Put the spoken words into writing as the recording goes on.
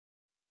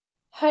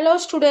Hello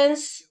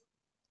students,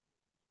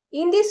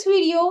 in this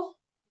video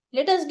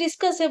let us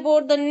discuss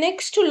about the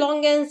next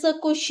long answer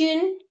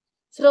question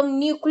from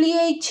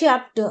nuclei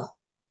chapter.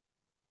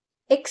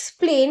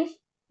 Explain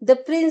the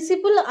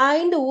principle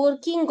and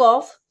working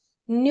of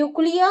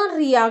nuclear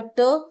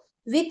reactor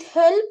with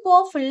help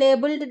of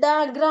labeled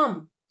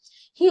diagram.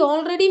 He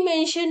already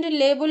mentioned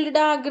labeled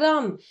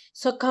diagram,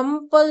 so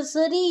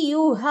compulsory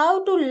you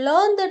have to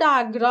learn the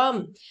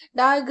diagram.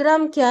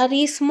 Diagram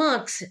carries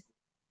marks,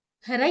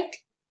 right?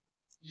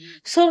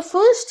 So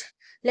first,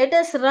 let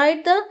us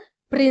write the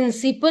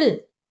principle.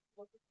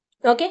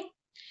 Okay.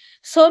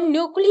 So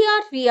nuclear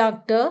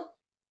reactor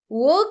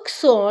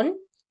works on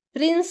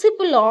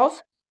principle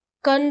of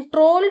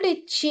controlled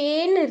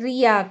chain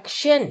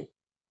reaction.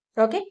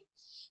 Okay.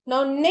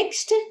 Now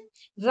next,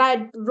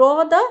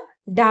 draw the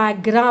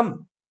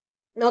diagram.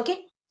 Okay.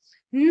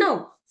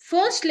 Now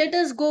first let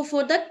us go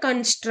for the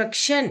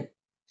construction.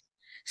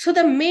 So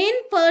the main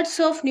parts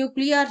of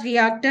nuclear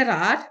reactor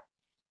are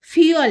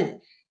fuel,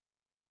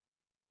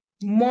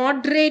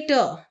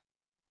 moderator,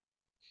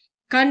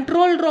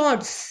 control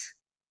rods,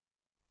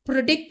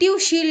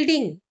 protective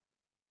shielding,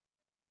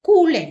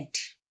 coolant.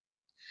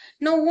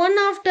 Now one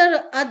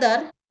after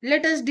other,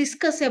 let us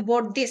discuss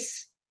about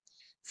this.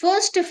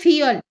 First,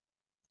 fuel,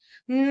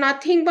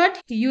 nothing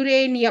but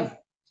uranium,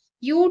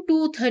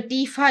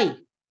 U-235.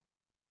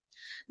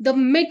 The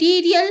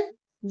material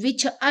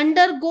which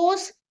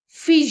undergoes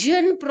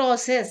fission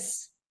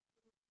process,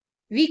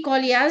 we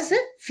call it as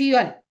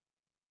fuel.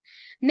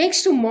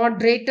 Next,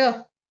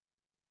 moderator.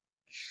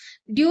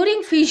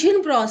 During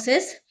fission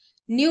process,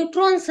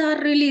 neutrons are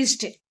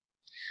released.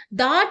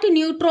 That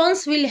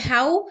neutrons will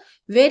have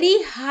very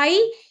high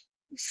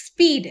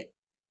speed.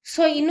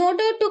 So in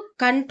order to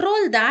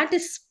control that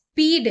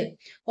speed,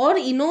 or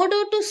in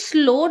order to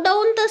slow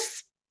down the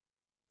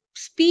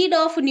speed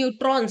of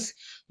neutrons,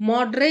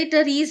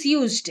 moderator is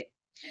used.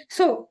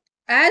 So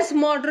as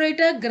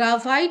moderator,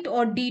 graphite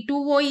or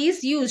D2O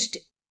is used.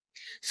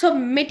 So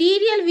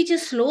material which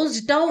slows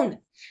down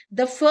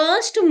the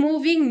first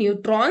moving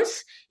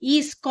neutrons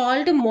is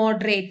called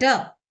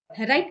moderator,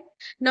 right?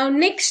 Now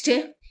next,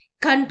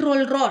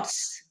 control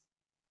rods.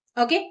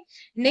 Okay,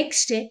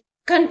 next,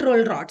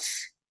 control rods.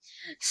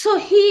 So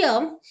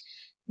here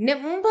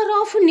number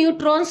of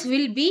neutrons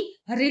will be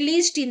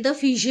released in the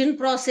fission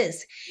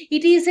process.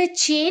 It is a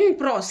chain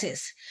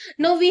process.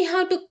 Now we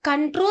have to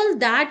control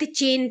that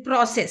chain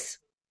process.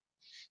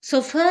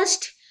 So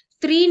first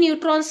 3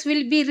 neutrons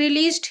will be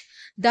released.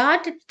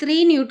 That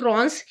 3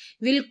 neutrons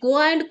will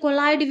go and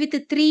collide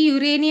with 3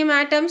 uranium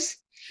atoms.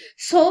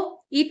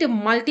 So it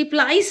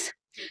multiplies.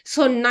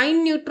 So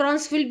 9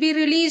 neutrons will be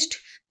released.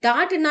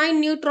 That 9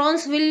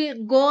 neutrons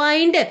will go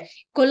and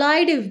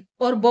collide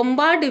or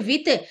bombard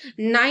with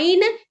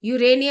 9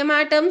 uranium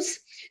atoms.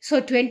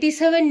 So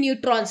 27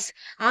 neutrons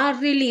are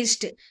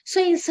released.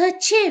 So in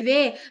such a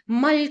way,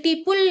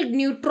 multiple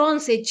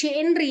neutrons, a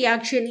chain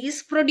reaction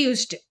is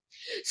produced.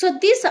 So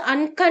this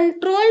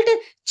uncontrolled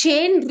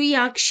chain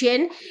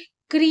reaction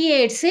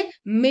creates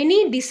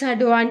many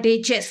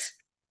disadvantages.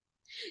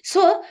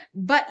 So,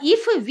 but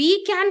if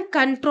we can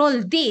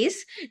control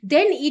this,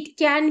 then it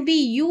can be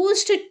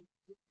used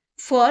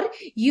for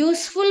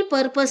useful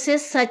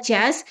purposes such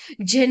as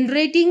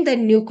generating the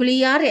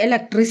nuclear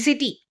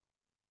electricity.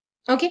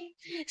 Okay.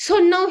 So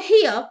now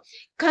here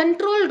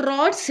control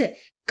rods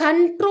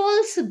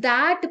controls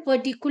that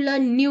particular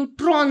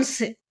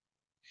neutrons.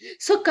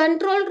 So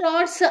control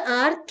rods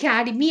are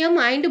cadmium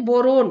and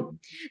boron.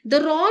 The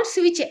rods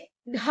which,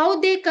 how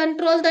they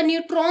control the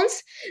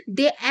neutrons?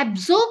 They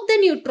absorb the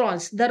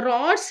neutrons. The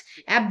rods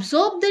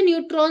absorb the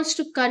neutrons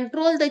to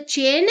control the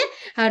chain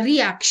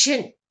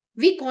reaction.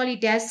 We call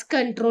it as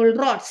control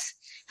rods.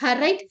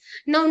 Alright.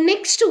 Now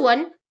next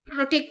one,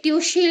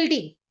 protective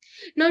shielding.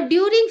 Now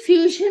during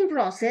fission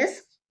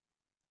process,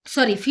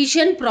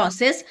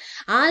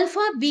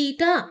 alpha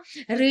beta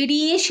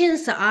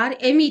radiations are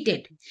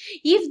emitted.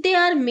 If they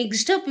are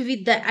mixed up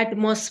with the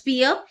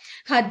atmosphere,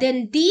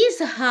 then these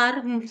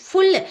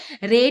harmful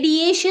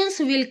radiations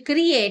will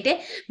create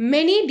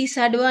many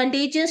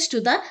disadvantages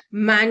to the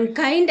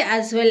mankind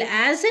as well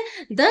as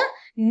the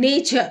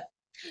nature.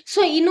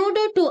 So in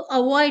order to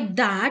avoid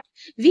that,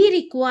 we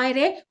require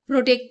a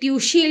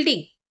protective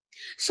shielding.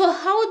 So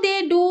how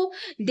they do?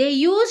 They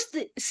use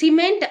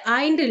cement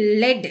and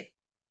lead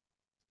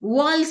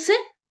walls.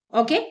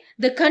 Okay,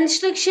 the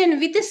construction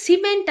with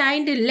cement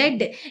and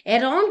lead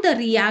around the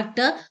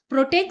reactor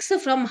protects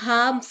from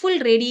harmful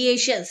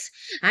radiations,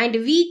 and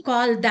we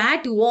call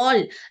that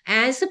wall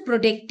as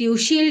protective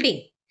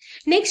shielding.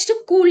 Next,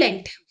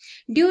 coolant.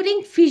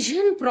 During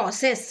fission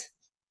process,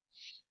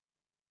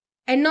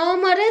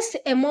 enormous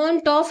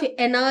amount of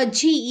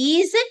energy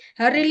is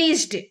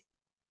released,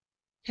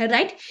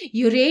 right?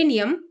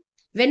 Uranium,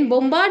 when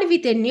bombarded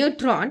with a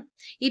neutron,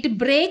 it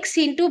breaks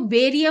into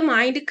barium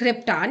and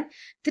krypton.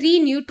 3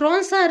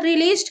 neutrons are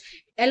released.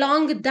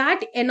 Along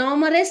that,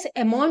 enormous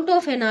amount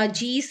of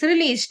energy is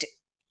released.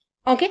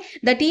 Okay,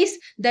 that is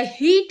the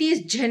heat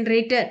is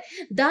generated.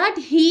 That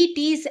heat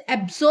is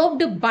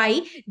absorbed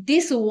by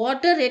this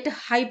water at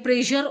high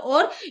pressure,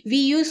 or we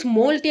use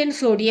molten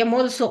sodium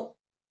also,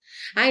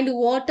 and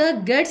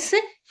water gets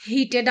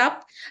heated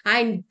up,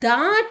 and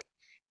that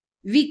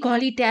we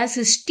call it as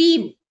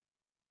steam.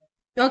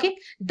 Okay,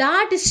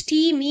 that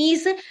steam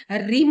is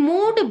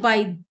removed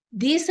by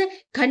this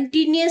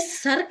continuous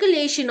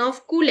circulation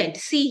of coolant.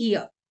 See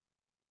here,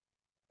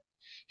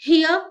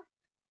 here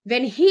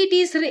when heat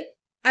is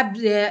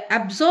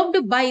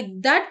absorbed by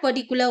that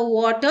particular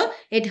water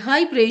at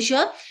high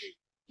pressure,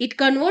 it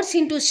converts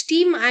into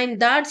steam, and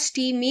that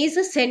steam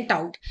is sent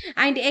out,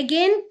 and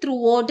again through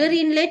water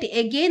inlet,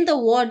 again the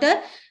water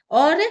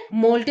or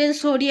molten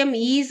sodium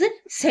is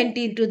sent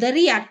into the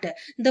reactor.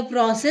 The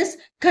process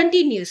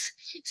continues.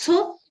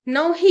 So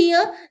now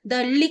here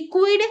the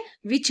liquid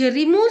which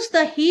removes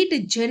the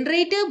heat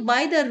generated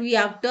by the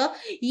reactor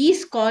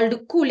is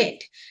called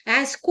coolant.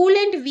 As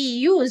coolant we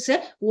use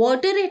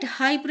water at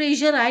high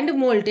pressure and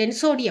molten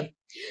sodium.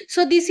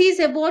 So this is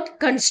about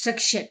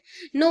construction.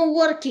 Now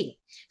working.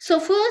 So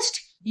first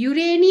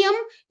uranium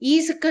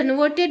is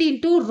converted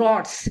into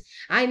rods,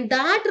 and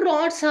that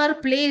rods are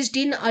placed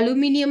in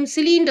aluminum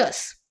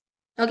cylinders.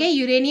 Okay,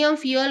 uranium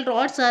fuel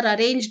rods are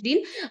arranged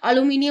in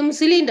aluminum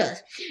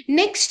cylinders.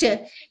 Next,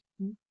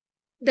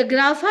 the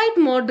graphite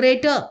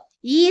moderator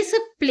is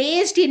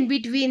placed in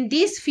between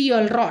these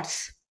fuel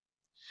rods.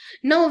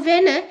 Now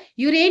when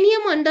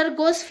uranium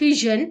undergoes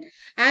fission,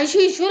 as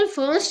usual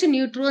first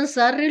neutrons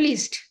are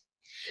released.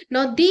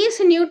 Now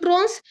these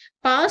neutrons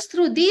pass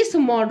through this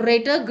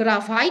moderator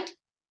graphite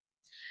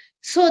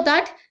so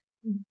that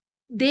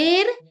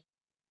they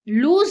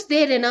lose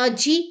their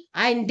energy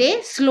and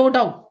they slow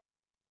down.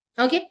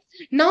 Okay,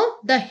 now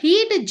the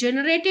heat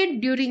generated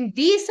during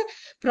this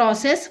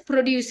process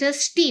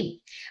produces steam,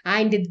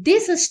 and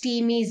this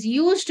steam is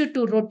used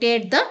to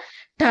rotate the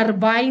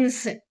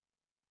turbines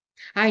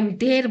and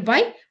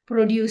thereby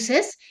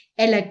produces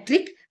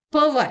electric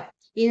power.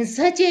 In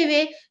such a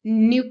way,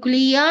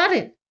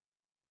 nuclear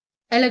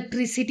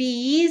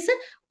electricity is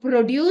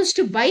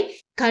produced by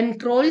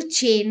control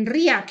chain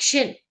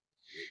reaction.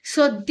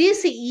 So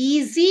this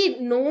easy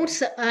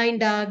notes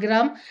and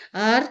diagram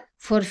are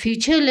for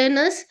future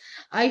learners.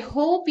 I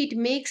hope it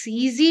makes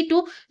easy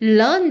to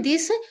learn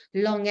this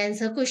long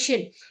answer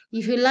question.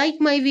 If you like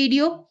my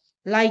video,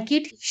 like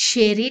it,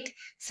 share it,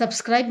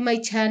 subscribe my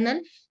channel.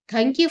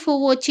 Thank you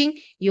for watching.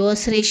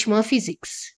 Yours Reshma Physics.